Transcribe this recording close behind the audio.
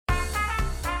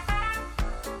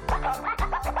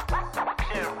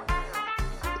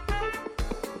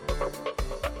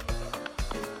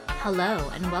Hello,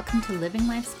 and welcome to Living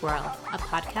Life Squirrel, a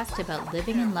podcast about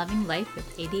living and loving life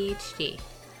with ADHD.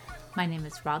 My name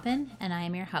is Robin, and I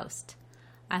am your host.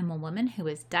 I'm a woman who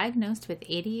was diagnosed with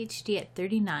ADHD at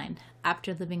 39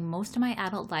 after living most of my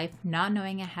adult life not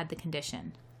knowing I had the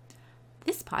condition.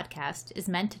 This podcast is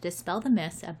meant to dispel the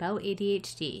myths about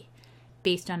ADHD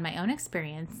based on my own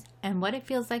experience and what it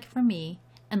feels like for me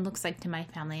and looks like to my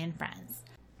family and friends.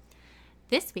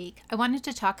 This week, I wanted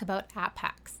to talk about app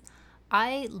hacks.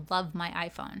 I love my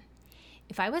iPhone.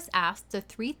 If I was asked the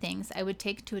 3 things I would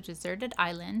take to a deserted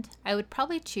island, I would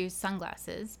probably choose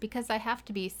sunglasses because I have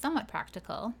to be somewhat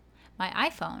practical, my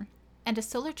iPhone, and a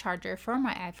solar charger for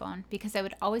my iPhone because I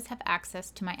would always have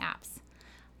access to my apps.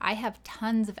 I have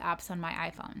tons of apps on my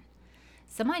iPhone.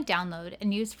 Some I download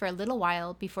and use for a little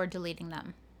while before deleting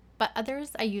them, but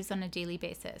others I use on a daily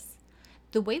basis.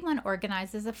 The way one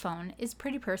organizes a phone is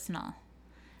pretty personal.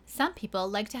 Some people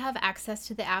like to have access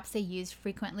to the apps they use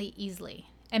frequently easily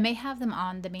and may have them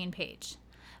on the main page.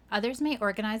 Others may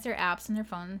organize their apps on their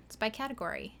phones by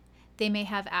category. They may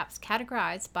have apps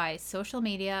categorized by social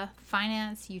media,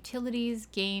 finance, utilities,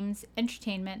 games,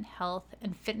 entertainment, health,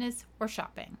 and fitness or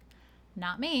shopping.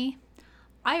 Not me.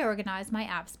 I organize my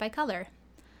apps by color.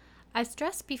 I've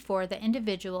stressed before that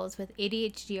individuals with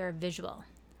ADHD are visual,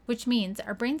 which means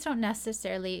our brains don't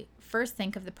necessarily first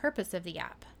think of the purpose of the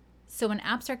app. So when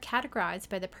apps are categorized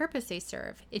by the purpose they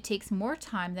serve, it takes more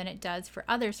time than it does for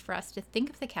others for us to think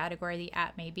of the category the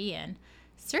app may be in,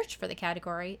 search for the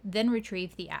category, then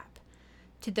retrieve the app.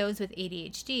 To those with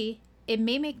ADHD, it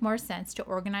may make more sense to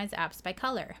organize apps by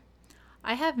color.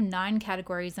 I have 9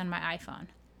 categories on my iPhone,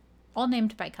 all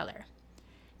named by color.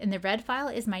 In the red file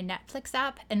is my Netflix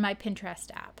app and my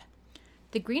Pinterest app.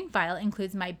 The green file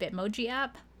includes my Bitmoji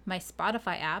app, my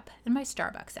Spotify app, and my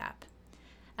Starbucks app.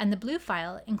 And the blue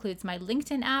file includes my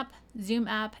LinkedIn app, Zoom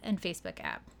app, and Facebook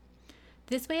app.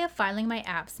 This way of filing my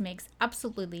apps makes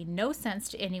absolutely no sense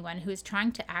to anyone who is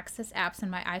trying to access apps on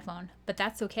my iPhone, but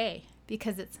that's okay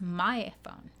because it's my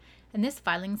phone, and this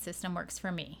filing system works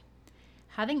for me.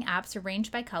 Having apps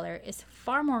arranged by color is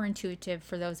far more intuitive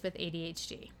for those with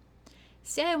ADHD.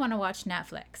 Say I want to watch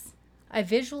Netflix. I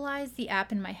visualize the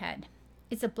app in my head.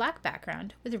 It's a black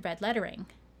background with red lettering.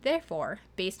 Therefore,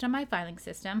 based on my filing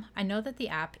system, I know that the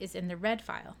app is in the red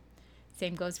file.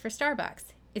 Same goes for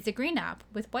Starbucks. It's a green app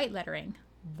with white lettering.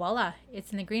 Voila,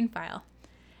 it's in the green file.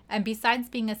 And besides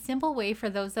being a simple way for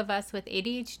those of us with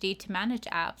ADHD to manage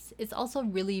apps, it's also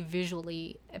really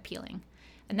visually appealing.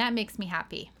 And that makes me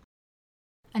happy.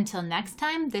 Until next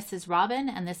time, this is Robin,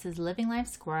 and this is Living Life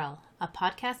Squirrel, a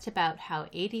podcast about how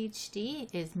ADHD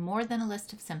is more than a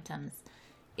list of symptoms.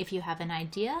 If you have an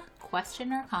idea,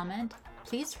 question, or comment,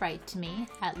 please write to me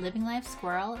at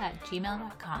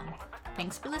livinglifesquirrel@gmail.com.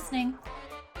 Thanks for listening.